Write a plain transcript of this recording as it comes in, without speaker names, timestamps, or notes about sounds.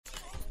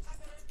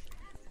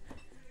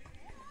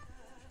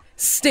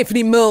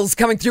Stephanie Mills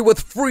coming through with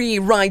Free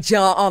right here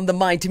on the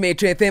Mighty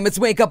Metro FM. It's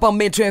Wake Up on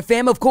Metro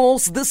FM. Of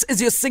course, this is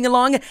your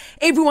sing-along.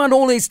 Everyone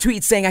always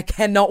tweets saying, I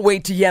cannot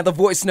wait to hear the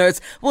voice notes.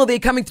 Well, they're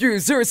coming through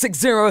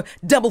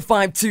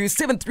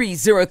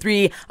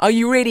 060-552-7303. Are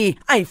you ready?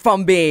 I'm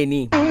from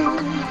Benny.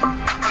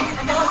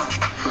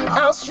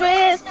 I'm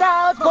stressed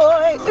out,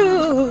 boy.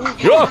 Ooh.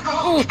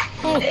 Yeah.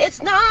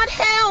 It's not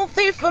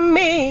healthy for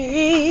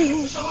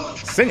me.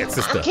 Sing it,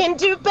 sister. I can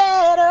do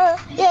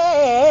better,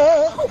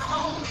 yeah.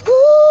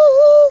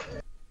 Ooh.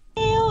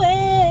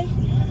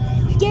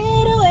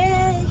 Get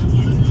away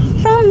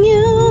from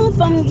you,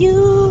 from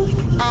you.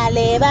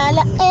 Ale,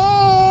 bala,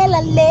 ale,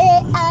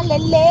 ale,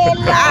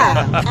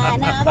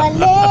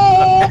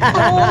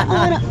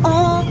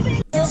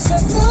 You're so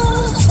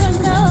good to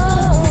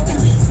know.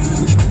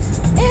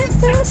 It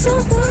feels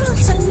so good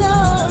to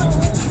know.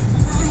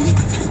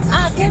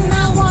 I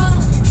cannot walk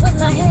with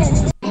my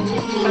head.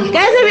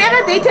 Guys, have you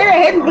ever dated a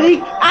hidden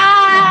bleak?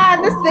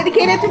 This is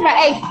dedicated to my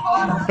ex.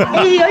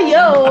 Hey, yo,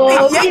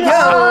 yo,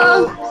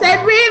 belong.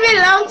 Said we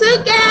belong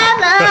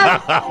together.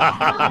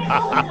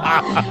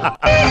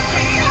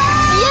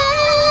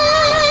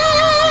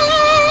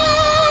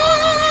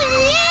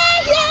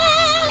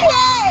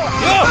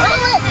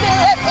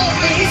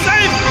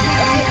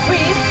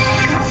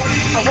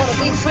 I wanna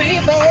be free,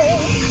 babe.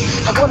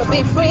 I wanna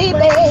be free,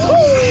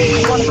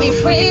 babe. I wanna be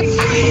free.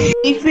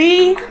 Be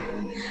free.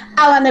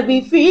 I wanna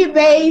be free,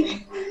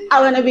 babe. I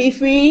wanna be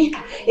free.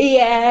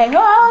 Yeah.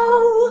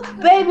 Oh,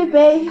 baby,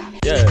 babe.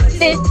 Yeah.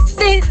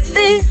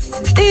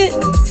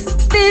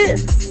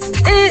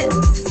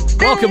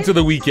 Welcome to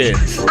the weekend.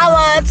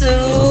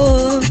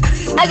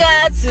 I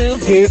got to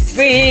be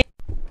free.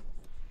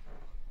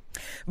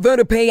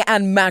 VodaPay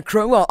and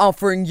Macro are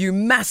offering you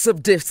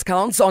massive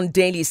discounts on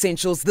daily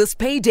essentials this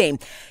payday.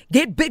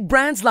 Get big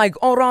brands like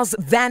Oros,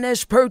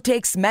 Vanish,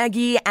 Protex,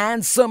 Maggie,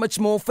 and so much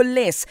more for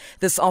less.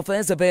 This offer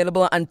is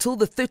available until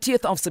the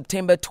 30th of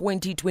September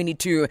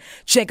 2022.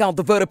 Check out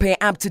the VodaPay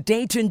app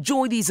today to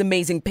enjoy these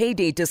amazing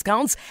payday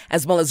discounts,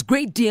 as well as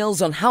great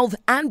deals on health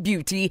and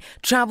beauty,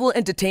 travel,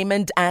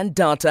 entertainment, and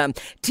data.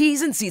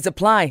 T's and C's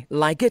apply.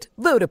 Like it,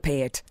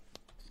 VodaPay it.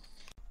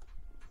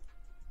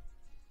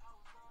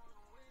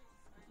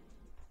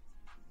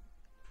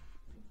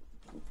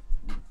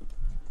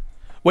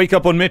 Wake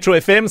up on Metro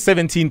FM,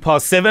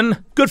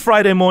 7:17. Good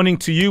Friday morning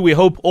to you. We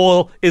hope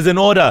all is in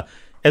order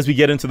as we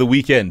get into the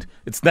weekend.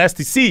 It's nice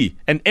to see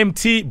an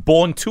MT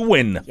born to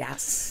win.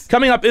 Yes.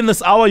 Coming up in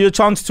this hour, your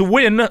chance to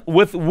win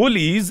with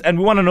Woolies, and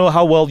we want to know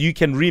how well you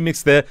can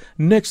remix their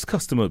Next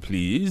Customer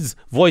Please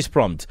voice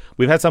prompt.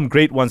 We've had some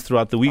great ones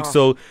throughout the week,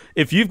 so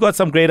if you've got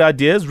some great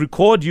ideas,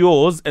 record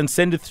yours and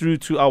send it through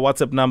to our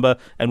WhatsApp number,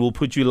 and we'll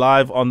put you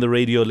live on the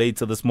radio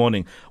later this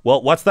morning.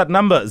 Well, what's that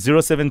number?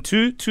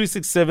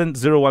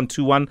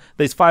 072-267-0121.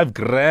 There's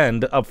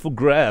 $5,000 up for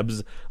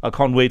grabs. I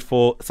can't wait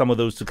for some of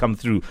those to come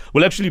through.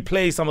 We'll actually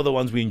play some of the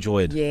ones we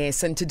enjoyed.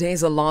 Yes, and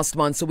today's the last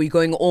one, so we're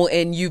going all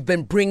in. You've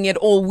been bringing it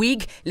all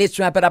week. Let's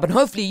wrap it up, and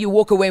hopefully you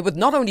walk away with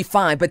not only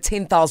 5 but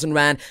 10,000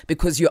 Rand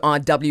because you are a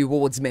W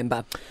Awards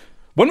member.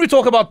 When we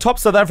talk about top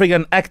South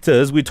African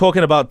actors, we're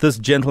talking about this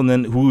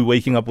gentleman who we're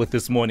waking up with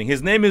this morning.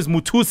 His name is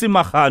Mothusi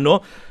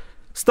Magano.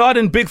 Starred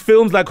in big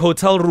films like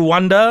Hotel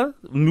Rwanda,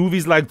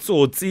 movies like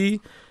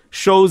Tsotsi,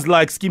 shows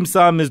like Skeem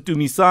Saam is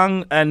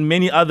Dumisang, and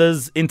many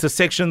others,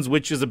 Intersections,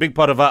 which is a big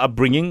part of our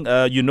upbringing.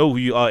 You know who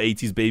you are,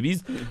 80s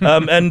babies.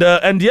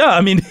 And yeah,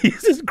 I mean,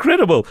 he's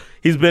incredible.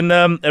 He's been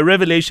a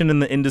revelation in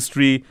the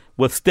industry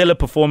with stellar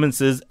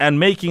performances and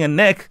making a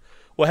neck,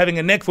 or having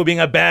a neck for being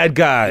a bad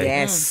guy.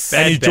 Yes.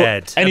 And he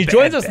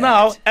joins us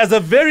now as a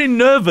very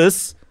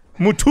nervous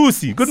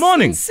Mothusi. Good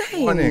morning.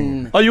 Insane.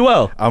 Morning. Are you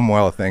well? I'm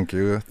well, thank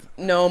you.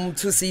 No,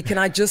 Mothusi, can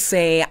I just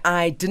say,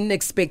 I didn't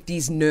expect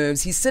these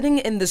nerves. He's sitting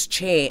in this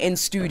chair in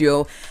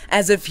studio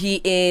as if he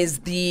is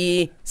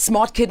the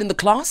smart kid in the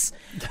class.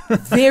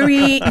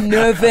 Very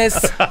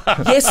nervous.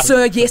 Yes,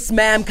 sir, yes,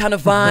 ma'am kind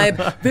of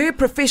vibe. Very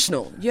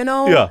professional, you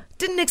know? Yeah.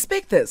 Didn't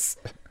expect this.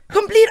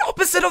 Complete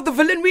opposite of the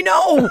villain we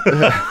know.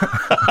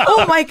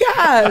 Oh my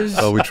gosh.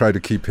 Well, we try to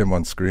keep him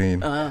on screen.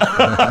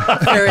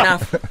 Fair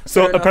enough.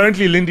 So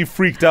apparently Lindy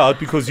freaked out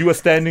because you were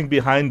standing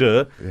behind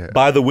her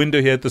by the window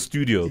here at the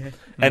studio. Yeah.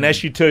 And as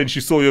she turned,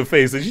 she saw your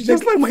face and she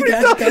just like, oh my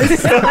gosh,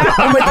 guys.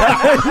 Oh my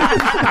God.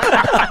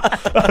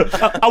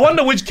 I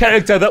wonder which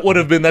character that would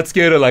have been that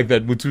scared her like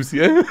that,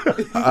 Mothusi.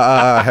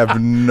 I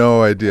have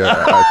no idea.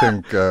 I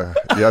think, there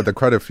are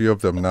quite a few of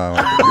them now.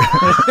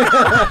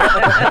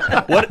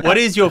 What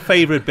is your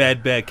favorite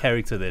bad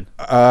character then?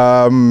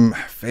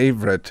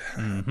 Favorite?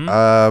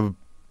 I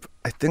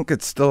think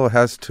it still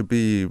has to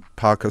be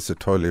Parker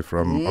Sithole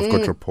from I've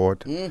Got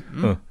Report.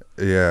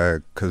 Yeah,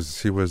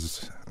 because he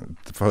was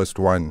the first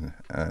one,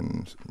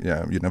 and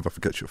yeah, you never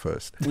forget your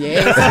first.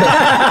 Yes.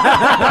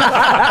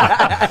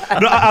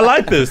 No, I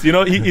like this. You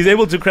know, he's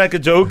able to crack a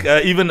joke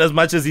even as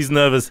much as he's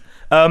nervous.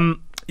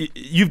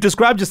 You've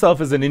described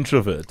yourself as an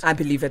introvert. I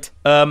believe it.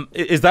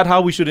 Is that how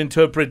we should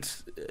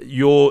interpret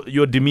your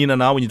demeanor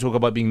now when you talk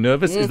about being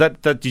nervous? Is that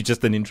you're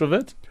just an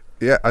introvert?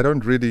 Yeah, I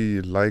don't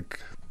really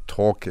like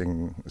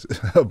talking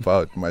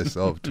about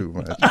myself too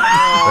much.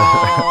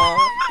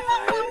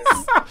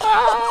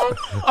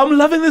 I'm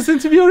loving this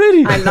interview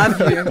already. I love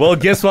you. Well,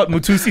 guess what,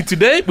 Mothusi?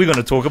 Today we're going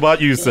to talk about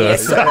you, sir.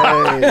 Yes.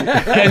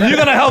 And you're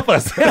going to help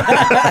us.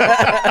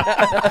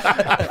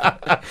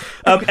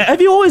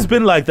 Have you always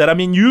been like that? I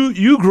mean,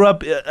 you grew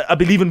up, I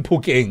believe, in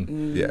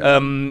Phokeng. Yeah.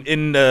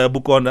 In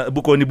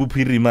Bokoni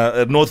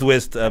Bophirima,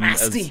 Northwest.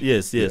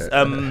 Yes.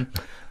 Yeah.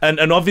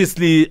 And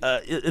obviously,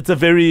 it's a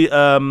very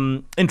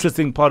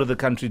interesting part of the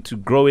country to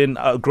grow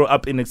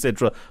up in,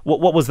 etc.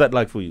 What was that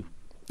like for you?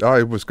 Oh,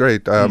 it was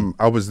great.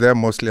 I was there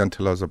mostly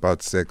until I was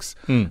about 6.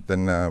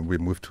 Then we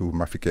moved to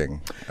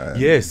Mafikeng.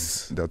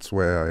 Yes. That's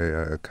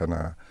where I kind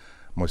of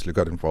mostly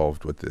got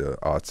involved with the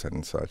arts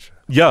and such.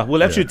 Yeah,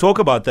 we'll actually talk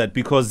about that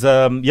because,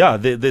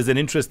 there's an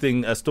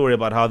interesting story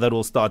about how that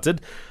all started.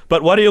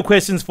 But what are your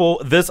questions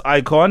for this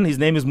icon? His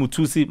name is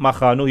Mothusi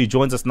Magano. He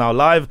joins us now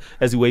live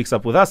as he wakes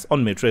up with us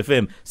on Metro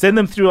FM. Send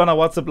them through on our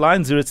WhatsApp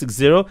line,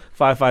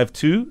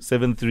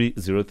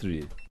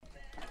 060-552-7303.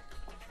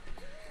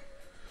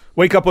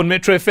 Wake up on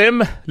Metro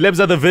FM.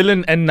 Lebza the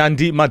Villain and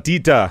Nandi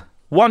Madita.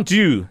 Want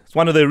You. It's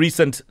one of their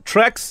recent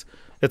tracks.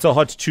 It's a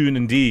hot tune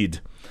indeed.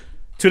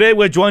 Today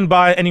we're joined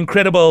by an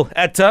incredible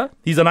actor.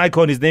 He's an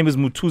icon. His name is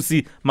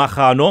Mothusi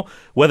Magano.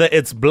 Whether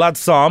it's Blood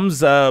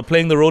Psalms,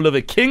 playing the role of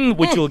a king,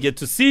 which you'll get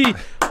to see,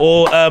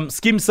 or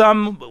Skim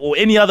Sam, or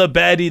any other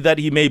baddie that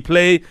he may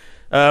play,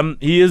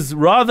 he is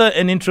rather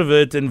an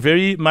introvert and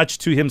very much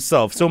to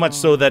himself. So much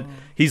so that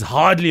he's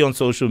hardly on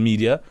social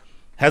media.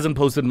 Hasn't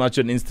posted much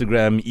on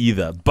Instagram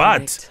either.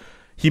 But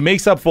he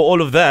makes up for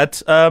all of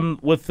that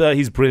with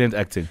his brilliant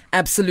acting.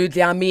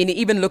 Absolutely. I mean,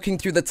 even looking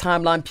through the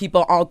timeline,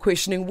 people are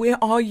questioning, where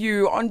are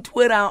you on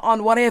Twitter,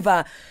 on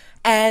whatever?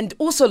 And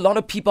also a lot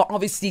of people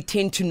obviously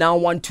tend to now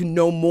want to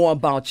know more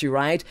about you,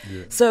 right?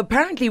 Yeah. So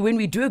apparently when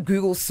we do a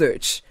Google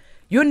search,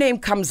 your name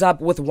comes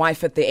up with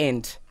wife at the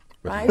end,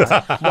 right?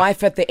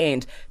 Wife at the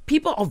end.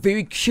 People are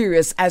very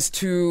curious as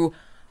to,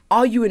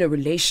 are you in a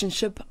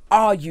relationship?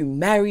 Are you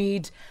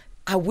married?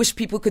 I wish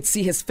people could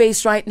see his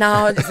face right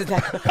now. Is it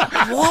like,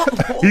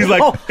 what? He's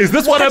like, is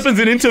this what happens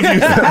in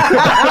interviews?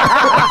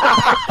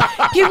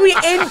 Can we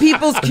end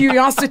people's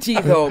curiosity,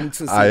 though?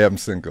 I am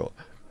single.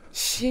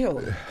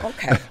 Chill.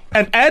 Okay.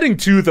 And adding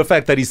to the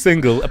fact that he's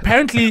single,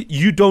 apparently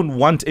you don't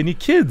want any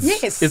kids.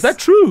 Yes. Is that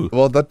true?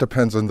 Well, that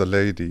depends on the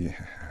lady.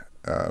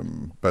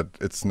 But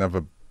it's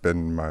never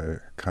been my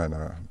kind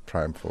of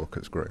prime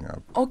focus growing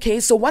up. Okay,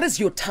 so what is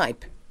your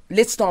type?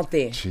 Let's start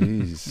there.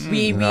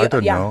 Jeez. I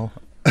don't know.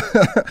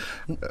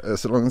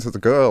 As long as it's a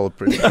girl,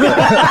 pretty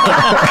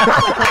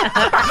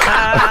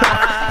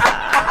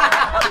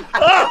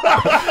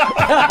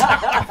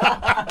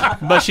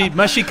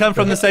Must she come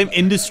from the same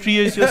industry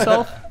as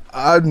yourself?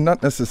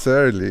 Not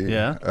necessarily.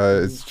 Yeah.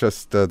 It's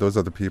just those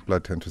are the people I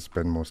tend to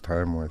spend most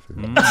time with.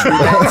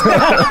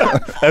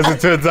 As it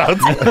turns out.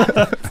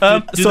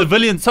 Do the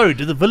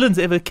villains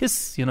ever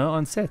kiss,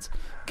 on set?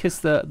 Kiss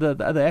the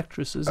other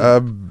actresses?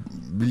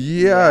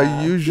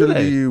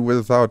 Usually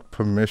without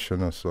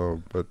permission or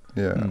so, but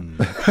yeah.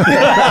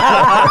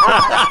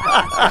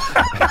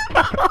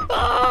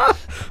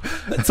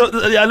 So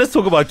let's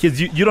talk about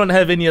kids. You don't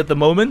have any at the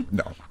moment?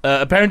 No.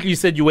 Apparently you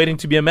said you're waiting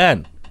to be a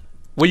man.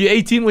 Were you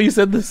 18 when you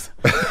said this?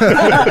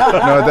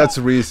 No, that's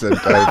recent.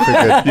 I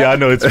figured. Yeah, I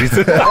know it's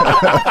recent.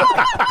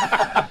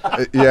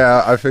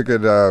 I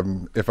figured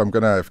if I'm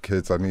gonna have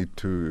kids, I need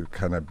to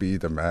kind of be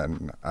the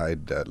man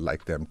I'd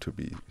like them to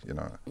be.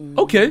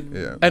 Okay.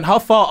 Yeah. And how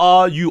far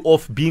are you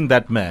off being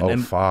that man? Oh,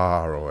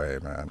 far away,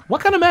 man.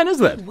 What kind of man is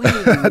that?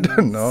 I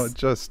don't know.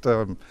 Just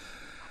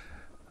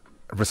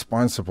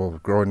responsible,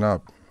 growing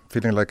up.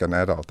 Feeling like an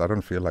adult. I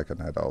don't feel like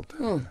an adult.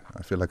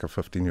 I feel like a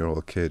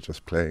 15-year-old kid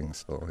just playing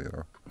still,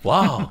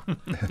 Wow.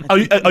 Are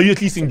you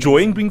at least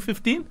enjoying being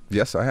 15?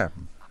 Yes, I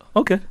am.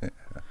 Okay. Yeah.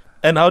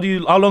 And how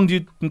long do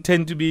you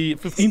intend to be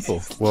 15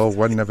 for? Well,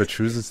 one never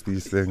chooses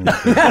these things.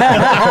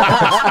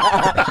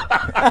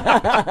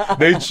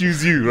 They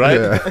choose you, right?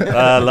 Yeah.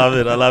 I love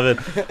it.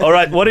 All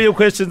right. What are your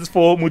questions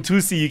for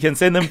Mothusi? You can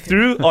send them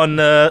through on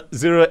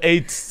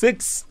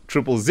 086 000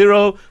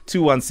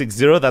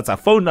 2160. That's our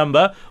phone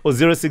number, or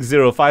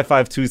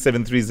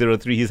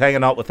 060-552-7303. He's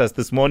hanging out with us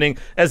this morning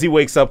as he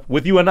wakes up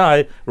with you and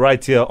I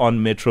right here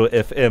on Metro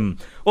FM.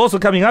 Also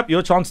coming up,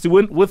 your chance to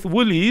win with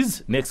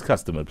Woolies. Next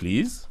customer,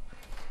 please.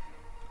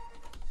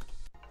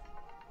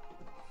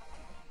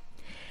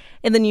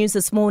 In the news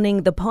this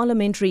morning, the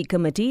Parliamentary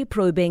Committee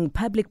probing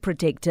Public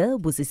Protector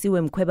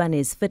Busisiwe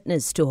Mkhwebane's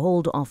fitness to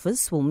hold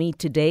office will meet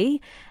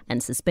today,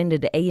 and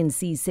suspended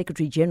ANC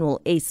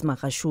Secretary-General Ace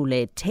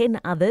Magashule.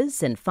 10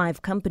 others and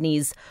 5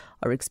 companies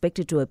are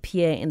expected to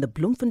appear in the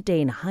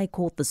Bloemfontein High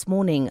Court this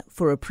morning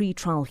for a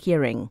pre-trial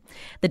hearing.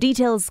 The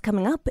details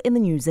coming up in the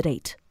news at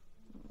 8.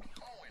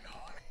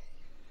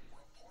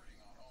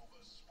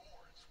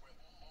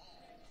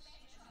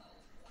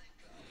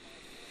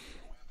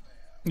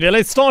 Yeah,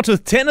 let's start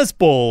with tennis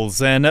balls.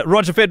 And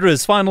Roger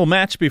Federer's final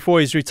match before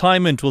his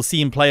retirement will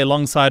see him play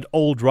alongside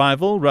old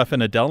rival Rafa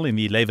Nadal in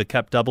the Laver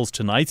Cup doubles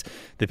tonight.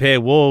 The pair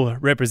will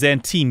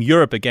represent Team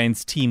Europe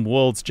against Team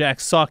World's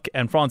Jack Sock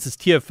and Francis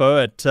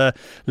Tiafoe at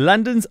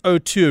London's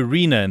O2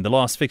 Arena in the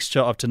last fixture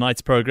of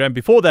tonight's program.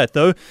 Before that,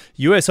 though,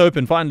 US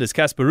Open finalist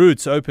Casper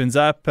Ruud opens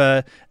up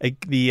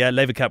the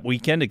Laver Cup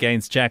weekend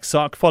against Jack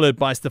Sock, followed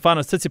by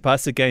Stefanos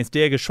Tsitsipas against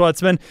Diego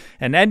Schwartzman,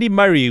 and Andy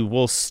Murray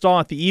will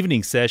start the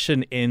evening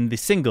session in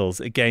the singles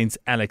against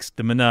Alex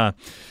de Minaur.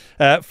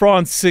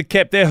 France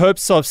kept their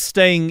hopes of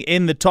staying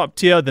in the top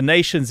tier of the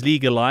Nations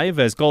League alive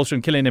as goals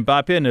from Kylian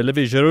Mbappe and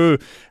Olivier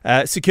Giroud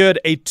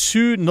secured a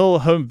 2-0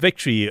 home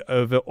victory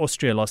over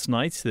Austria last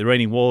night. The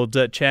reigning world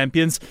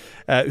champions,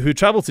 who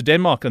travelled to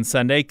Denmark on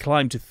Sunday,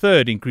 climbed to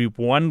third in Group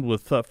 1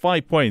 with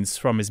 5 points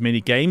from as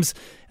many games.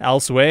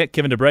 Elsewhere,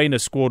 Kevin De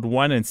Bruyne scored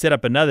one and set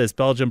up another as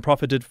Belgium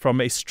profited from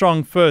a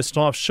strong first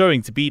half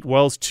showing to beat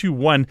Wales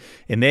 2-1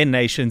 in their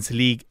Nations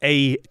League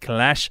A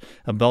clash.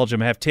 And Belgium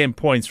have 10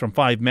 points from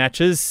 5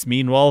 matches.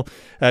 Meanwhile,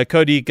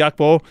 Cody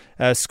Gakpo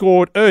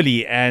scored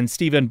early and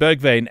Steven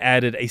Bergwijn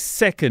added a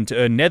second to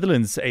earn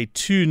Netherlands a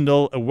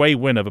 2-0 away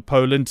win over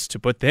Poland to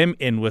put them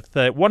in with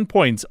 1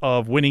 point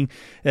of winning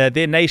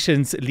their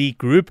Nations League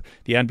group.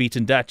 The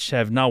unbeaten Dutch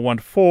have now won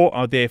 4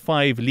 of their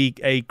 5 League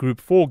A Group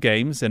 4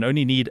 games and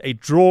only need a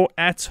draw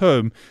at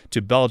home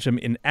to Belgium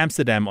in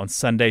Amsterdam on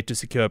Sunday to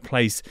secure a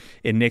place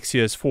in next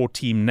year's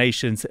 4-team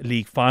Nations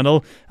League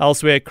final.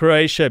 Elsewhere,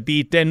 Croatia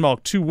beat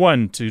Denmark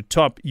 2-1 to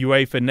top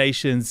UEFA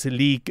Nations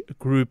League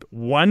Group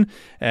 1.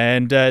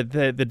 And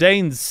the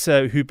Danes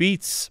who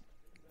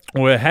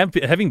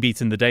having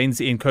beaten the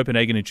Danes in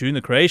Copenhagen in June,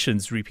 the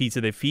Croatians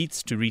repeated their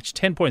feats to reach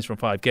 10 points from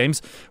 5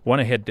 games, one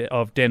ahead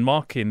of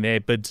Denmark in their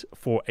bid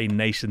for a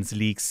Nations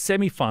League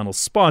semi-final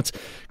spot.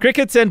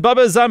 Cricket, and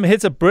Babar Azam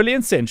hit a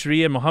brilliant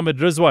century and Mohammad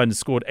Rizwan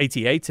scored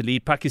 88 to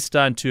lead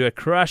Pakistan to a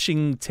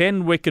crushing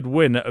 10-wicket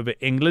win over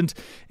England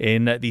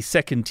in the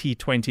second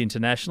T20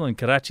 International in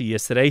Karachi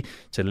yesterday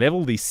to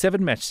level the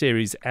 7-match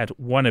series at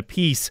 1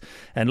 apiece.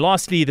 And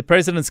lastly, the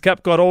President's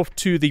Cup got off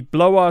to the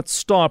blowout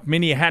start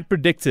many had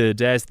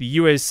predicted as the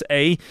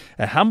USA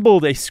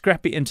humbled a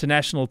scrappy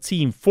international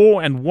team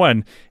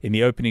 4-1 in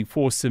the opening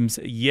foursomes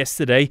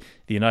yesterday.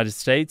 The United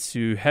States,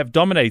 who have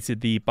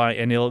dominated the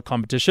biennial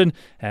competition,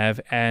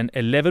 have an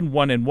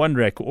 11-1-1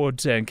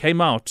 record and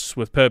came out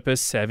with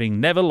purpose,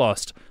 having never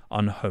lost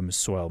on home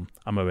soil.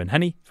 I'm Owen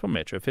Honey from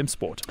Metro FM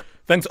Sport.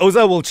 Thanks,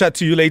 Oza. We'll chat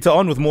to you later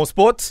on with more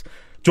sports.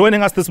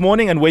 Joining us this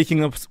morning and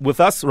waking up with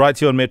us right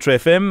here on Metro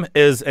FM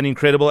is an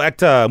incredible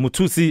actor,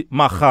 Mothusi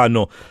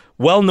Magano.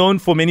 Well known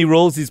for many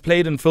roles he's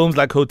played in films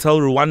like Hotel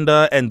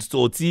Rwanda and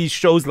Tsotsi,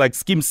 shows like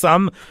Skim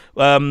Sam.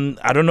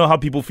 I don't know how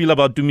people feel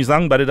about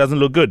Dumizang, but it doesn't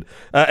look good.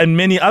 And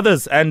many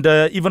others. And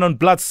even on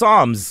Blood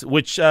Psalms,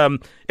 which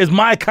is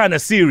my kind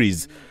of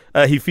series,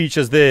 he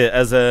features there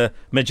as a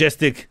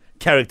majestic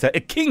character, a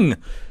king.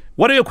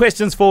 What are your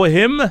questions for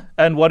him?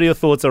 And what are your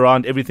thoughts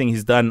around everything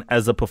he's done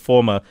as a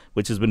performer,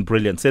 which has been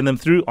brilliant? Send them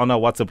through on our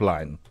WhatsApp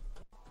line.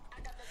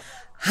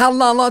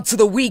 Halala to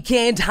the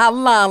weekend,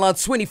 halala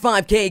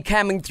 25K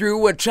coming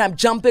through, a trap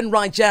jumping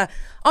right here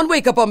on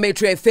Wake Up on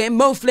Metro FM,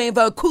 Mo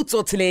Flavor,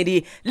 Kutso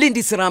Tiledi,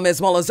 Lindy Saram as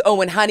well as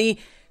Owen Honey.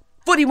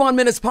 41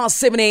 minutes past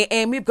 7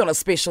 a.m. We've got a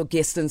special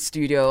guest in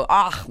studio.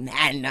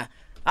 Man.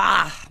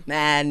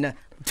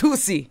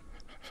 Mothusi.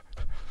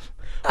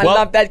 I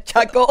love that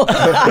chuckle.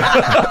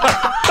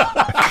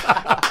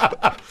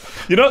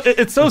 You know,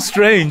 it's so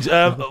strange.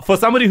 For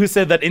somebody who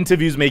said that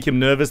interviews make him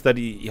nervous, that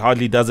he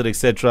hardly does it,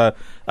 etc.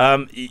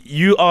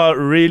 You are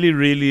really,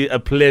 really a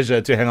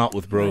pleasure to hang out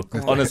with, bro.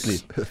 Honestly.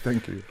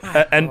 Thank you.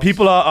 And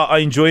people are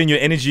enjoying your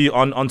energy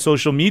on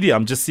social media.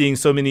 I'm just seeing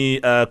so many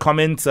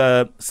comments.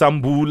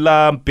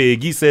 Sambula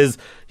Peggy says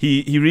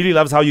he really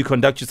loves how you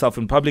conduct yourself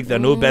in public. There are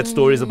no bad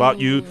stories about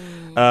you.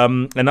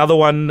 Another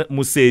one,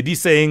 Musedi,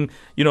 saying,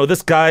 you know,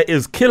 this guy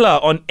is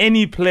killer on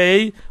any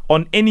play,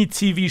 on any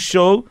TV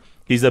show.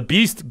 He's a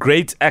beast,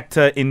 great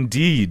actor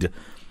indeed.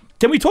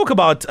 Can we talk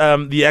about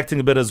the acting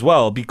a bit as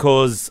well?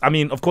 Because, I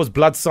mean, of course,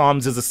 Blood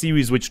Psalms is a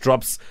series which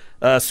drops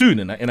soon,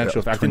 in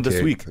actual fact, I think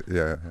this week.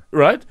 Yeah.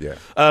 Right? Yeah.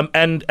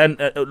 And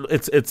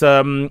it's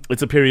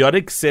a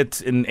periodic set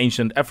in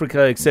ancient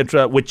Africa,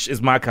 etc., which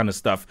is my kind of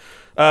stuff.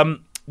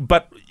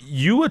 But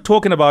you were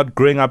talking about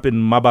growing up in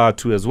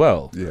Mabatu as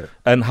well. Yeah.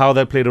 And how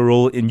that played a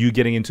role in you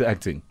getting into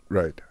acting.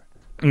 Right.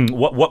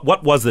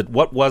 What was it?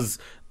 What was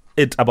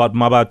it about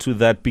Mabatu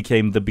that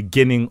became the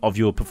beginning of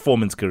your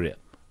performance career?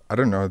 I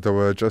don't know. There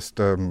were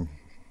just,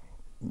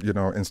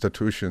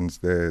 institutions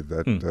there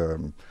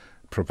that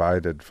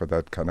provided for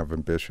that kind of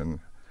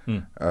ambition.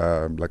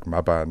 Like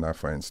Mabana,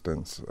 for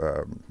instance,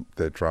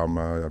 their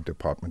drama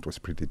department was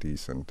pretty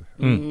decent.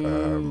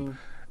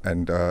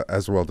 And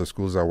as well, the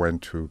schools I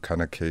went to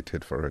kind of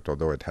catered for it,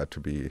 although it had to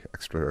be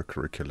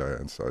extracurricular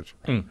and such.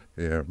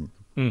 Yeah.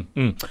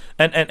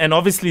 And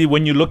obviously,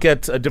 when you look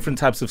at different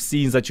types of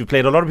scenes that you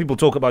played, a lot of people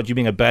talk about you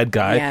being a bad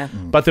guy,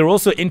 but there are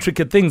also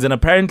intricate things. And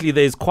apparently,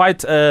 there's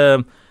quite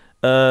a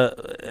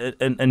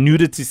a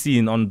nudity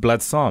scene on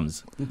Blood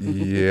Psalms.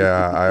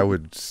 Yeah, I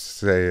would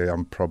say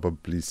I'm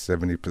probably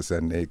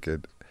 70%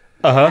 naked.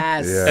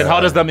 Yes. Yeah. And how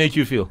does that make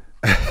you feel?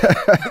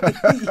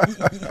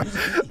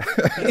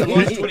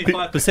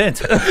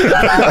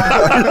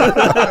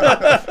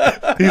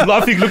 25%. He's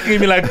laughing, looking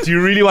at me like, do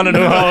you really want to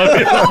know how I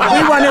feel?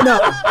 We want to know.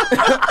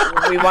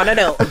 We want to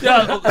know.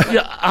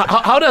 Yeah.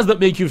 How does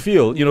that make you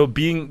feel? You know,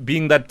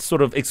 being that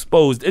sort of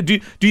exposed. Do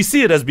you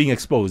see it as being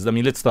exposed? I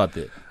mean, let's start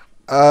there.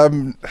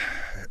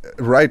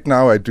 Right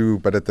now I do,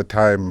 but at the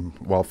time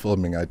while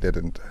filming I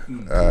didn't.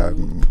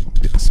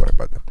 Sorry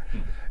about that.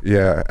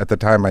 Yeah, at the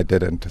time I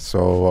didn't,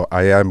 so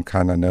I am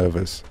kind of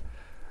nervous.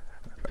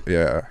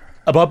 Yeah.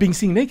 About being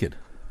seen naked?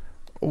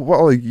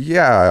 Well,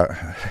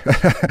 yeah.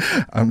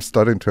 I'm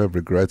starting to have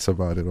regrets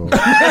about it all.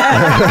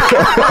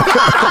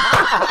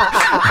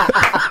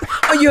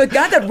 Are you a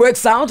guy that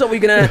works out? Are we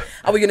gonna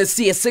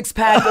see a six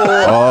pack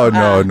or? Oh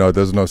no,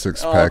 there's no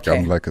six pack. okay.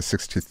 I'm like a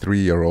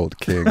 63-year-old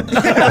king.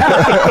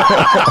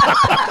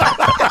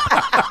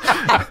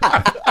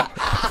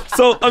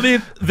 So, I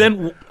mean,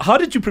 then how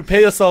did you prepare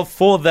yourself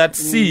for that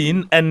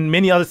scene and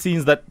many other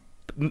scenes that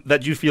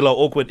you feel are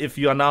awkward if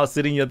you are now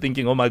sitting here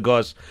thinking, oh my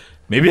gosh,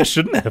 maybe I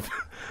shouldn't have?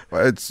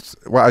 Well,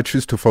 I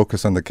choose to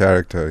focus on the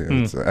character,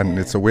 and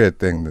it's a weird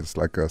thing. There's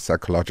like a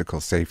psychological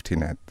safety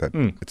net that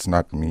it's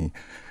not me.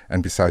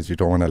 And besides, you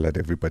don't want to let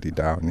everybody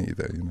down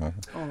either, you know.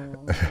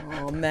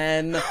 Oh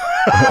man.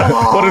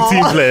 What a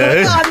team player,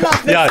 eh?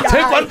 Yeah,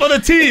 take one for the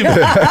team.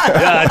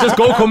 Yeah, just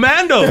go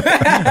commando.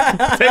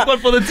 Take one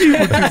for the team.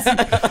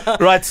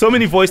 Right, so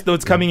many voice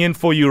notes coming in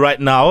for you right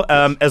now,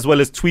 as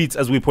well as tweets,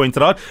 as we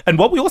pointed out. And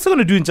what we're also going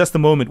to do in just a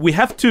moment, we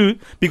have to,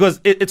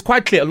 because it's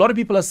quite clear, a lot of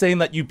people are saying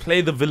that you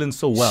play the villain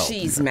so well.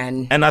 Jeez,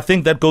 man. And I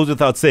think that goes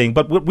without saying.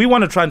 But what we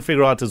want to try and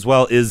figure out as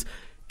well is,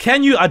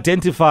 can you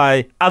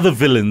identify other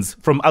villains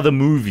from other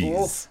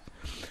movies?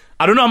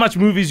 I don't know how much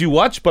movies you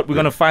watch, but we're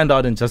going to find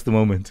out in just a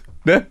moment.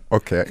 Yeah?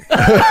 Okay.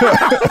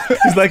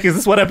 He's like, is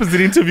this what happens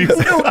in interviews?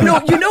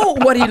 No, you know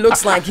what he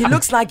looks like? He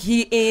looks like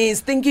he is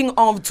thinking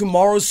of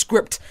tomorrow's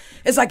script.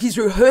 It's like he's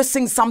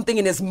rehearsing something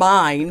in his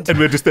mind. And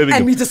we're disturbing him.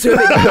 And we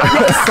disturbing him.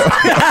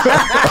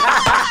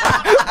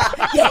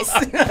 Yes.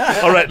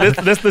 Yes. All right,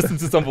 let's listen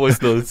to some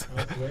voice notes.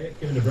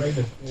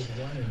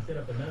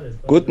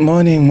 Good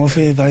morning,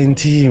 Mofetha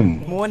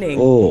team. Morning.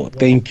 Oh,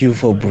 thank you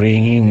for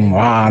bringing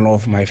one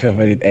of my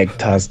favorite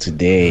actors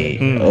today.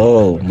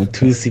 Oh,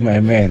 Mothusi, my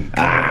man.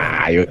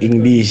 Your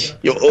English,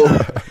 your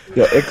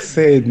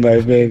accent,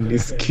 my man,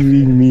 is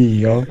killing me,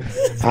 yo.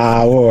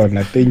 I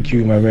wanna thank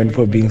you, my man,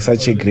 for being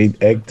such a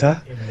great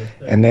actor.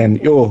 And then,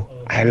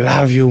 I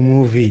love your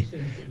movie,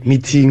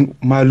 Meeting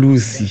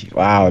Malusi.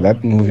 Wow,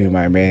 that movie,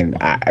 my man.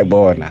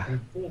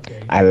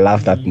 I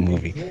love that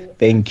movie.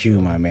 Thank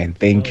you, my man.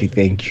 Thank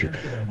you.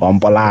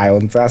 Wampala,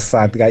 on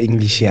Satka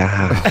English, the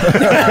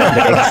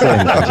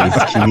accent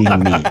is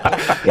killing me.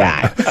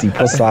 Yeah,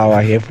 Sipo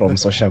Sawa here from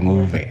Social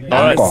Movie.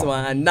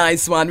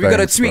 Nice one. We got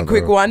a tweet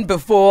quick one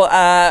before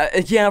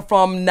here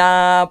from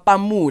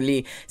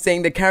Napamuli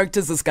saying the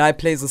characters this guy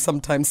plays are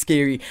sometimes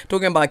scary.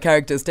 Talking about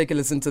characters, take a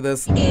listen to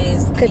this.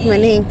 Good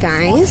morning,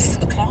 guys.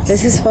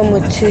 This is from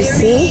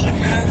Mothusi.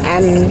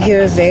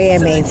 You're a very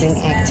amazing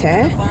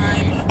actor.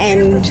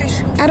 And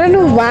I don't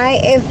know why,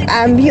 if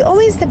you're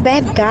always the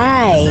bad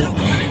guy.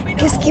 I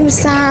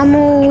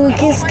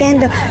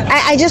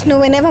just know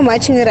whenever I'm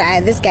watching it,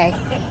 this guy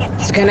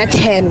is gonna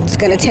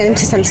turn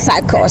into some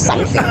psycho or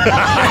something.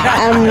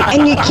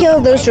 And you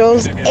kill those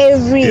roles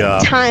every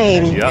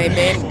time.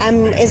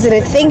 Is it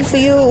a thing for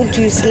you?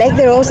 Do you select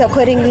the roles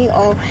accordingly,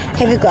 or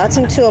have you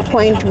gotten to a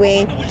point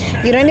where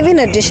you don't even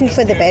audition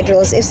for the bad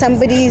roles? If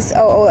somebody's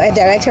or a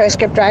director or a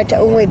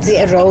scriptwriter it's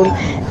a role,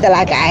 they're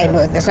like, I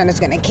know this one is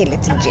gonna kill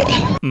it in jail.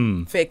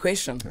 Fair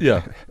question.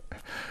 Yeah.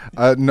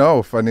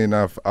 No, funny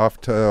enough,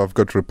 after I've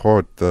got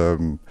report,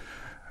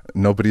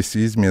 nobody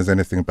sees me as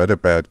anything but a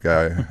bad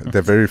guy. There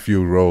are very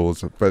few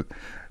roles, but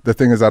the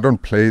thing is, I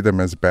don't play them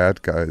as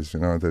bad guys.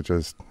 You know, they're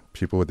just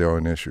people with their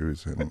own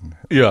issues and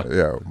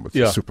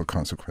with super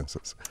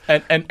consequences.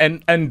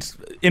 And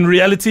in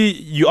reality,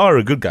 you are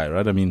a good guy,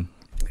 right? I mean,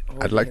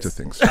 I'd like to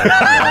think so.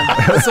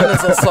 This one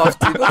is a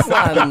softie. This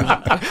one.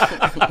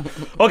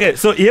 Okay,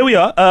 so here we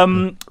are.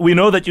 We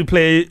know that you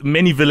play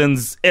many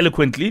villains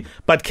eloquently,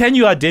 but can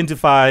you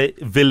identify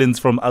villains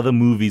from other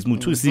movies?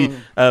 Mothusi,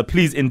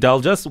 please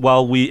indulge us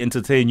while we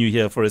entertain you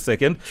here for a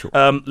second. Sure.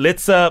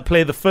 Let's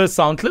play the first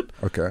sound clip.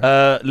 Okay.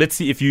 Let's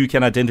see if you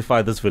can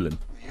identify this villain.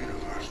 The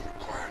universe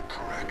required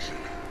correction.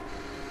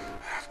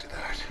 After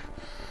that,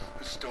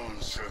 the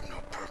stones served no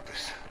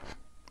purpose.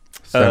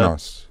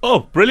 Thanos.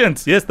 Oh,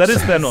 brilliant. Yes, that is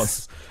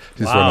Thanos.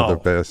 He's one of the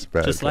best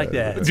bad Just like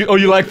guys. that.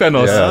 You like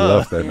Thanos? Yeah, I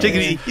love Thanos.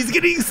 He's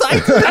getting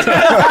excited.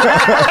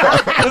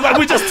 It's like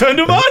we just turned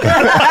him on.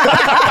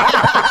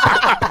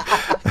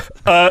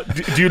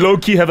 Do you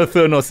low-key have a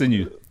Thanos in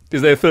you?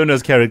 Is there a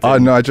Thanos character? Oh,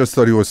 no, I just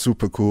thought he was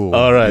super cool.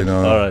 All right, you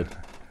know? all right.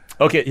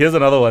 Okay, here's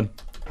another one.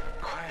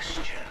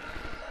 Question.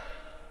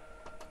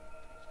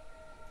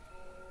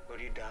 Would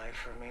you die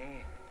for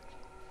me?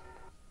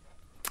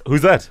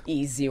 Who's that?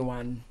 Easy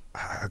one.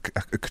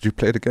 Could you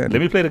play it again?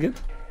 Let me play it again.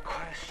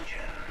 Question.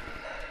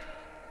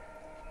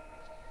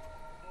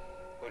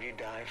 Would you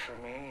die for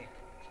me?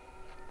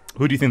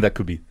 Who do you think that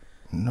could be?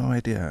 No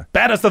idea.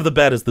 Baddest of the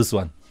baddest, this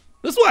one.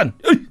 This one.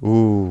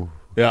 Ooh.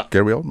 Yeah.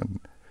 Gary Oldman.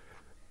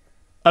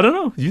 I don't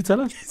know. You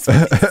tell us.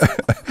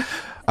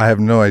 I have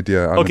no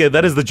idea. Honestly. Okay,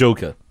 that is the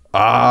Joker.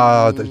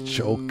 The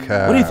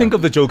Joker. What do you think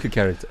of the Joker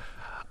character?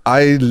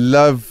 I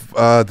love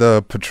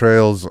the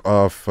portrayals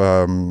of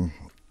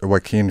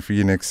Joaquin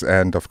Phoenix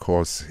and, of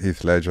course,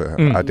 Heath Ledger.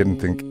 I didn't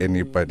think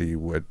anybody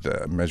would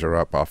measure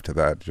up after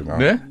that, you know.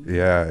 Yeah?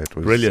 Yeah, it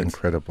was Brilliant.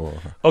 incredible.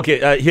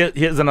 Okay,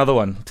 here's another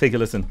one. Take a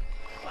listen.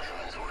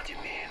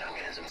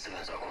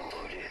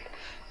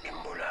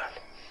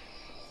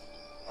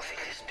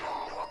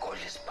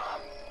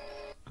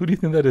 Who do you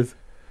think that is?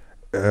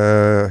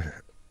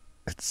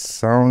 It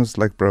sounds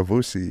like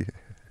Bravusi.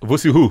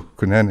 Vusi who?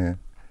 Kunene.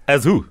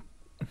 As who?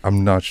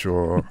 I'm not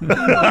sure.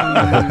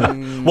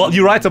 Well,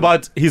 you're right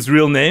about his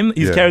real name.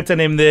 His character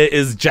name there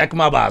is Jack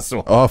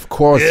Mabaso. Of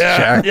course,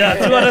 Jack.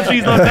 Yeah, 2 out of 3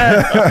 is not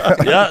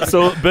bad. Yeah,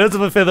 so birds of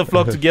a feather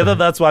flock together.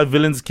 That's why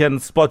villains can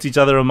spot each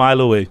other a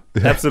mile away.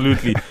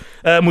 Absolutely.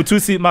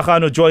 Mothusi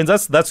Magano joins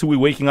us. That's who we're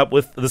waking up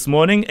with this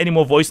morning. Any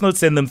more voice notes,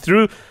 send them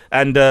through.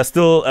 And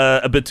still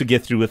a bit to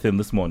get through with him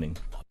this morning.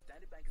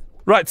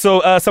 Right, so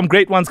some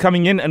great ones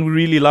coming in, and we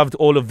really loved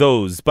all of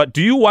those. But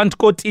do you want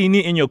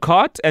kotini in your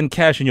cart and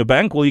cash in your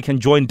bank? Well, you can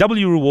join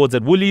W Rewards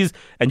at Woolies,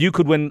 and you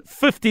could win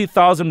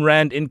 50,000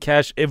 Rand in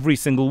cash every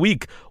single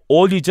week.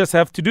 All you just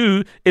have to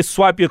do is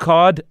swipe your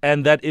card,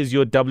 and that is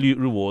your W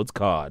Rewards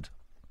card.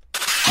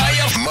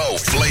 Mo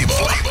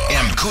Flava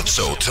and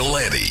Kutso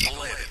Teledi.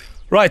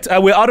 Right,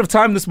 we're out of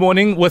time this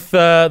morning with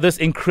this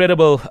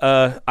incredible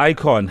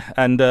icon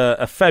and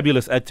a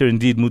fabulous actor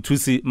indeed,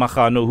 Mothusi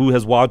Magano, who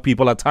has wowed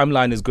people. Our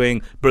timeline is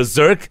going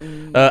berserk.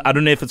 I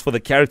don't know if it's for the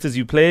characters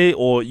you play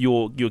or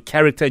your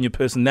character and your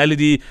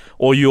personality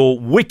or your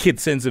wicked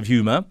sense of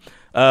humor.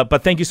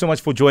 But thank you so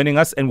much for joining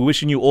us, and we're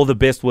wishing you all the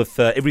best with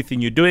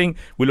everything you're doing.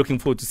 We're looking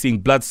forward to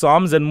seeing Blood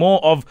Psalms and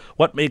more of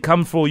what may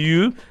come for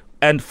you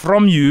and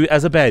from you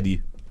as a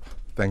baddie.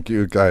 Thank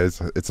you, guys.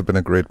 It's been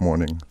a great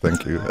morning.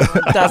 Thank you.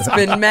 That's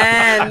been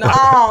man.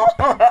 Oh.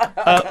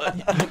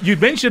 You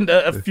mentioned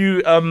a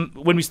few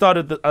when we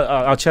started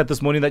our chat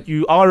this morning that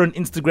you are on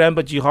Instagram,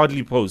 but you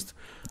hardly post.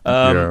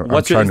 I'm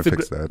trying to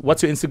fix that.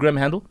 What's your Instagram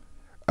handle?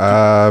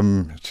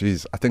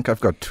 Geez, I think I've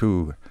got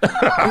 2.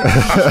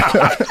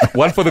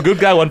 One for the good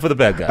guy, one for the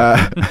bad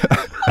guy.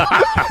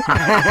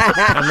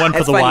 And one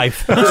for the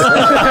wife.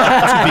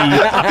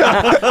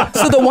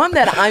 So the one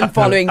that I'm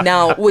following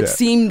now, which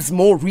seems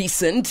more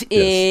recent,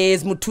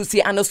 is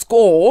Mothusi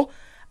 _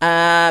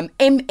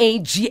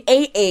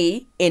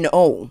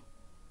 Magano.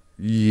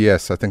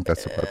 Yes, I think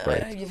that's about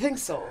right. You think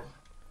so?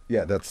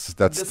 Yeah, that's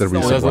the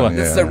recent one.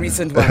 This is a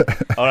recent one.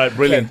 All right,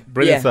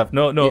 brilliant stuff.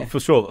 No, for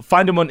sure.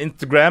 Find him on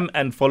Instagram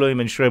and follow him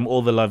and show him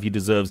all the love he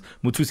deserves.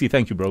 Mothusi,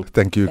 thank you, bro.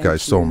 Thank you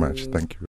guys so much. Thank you.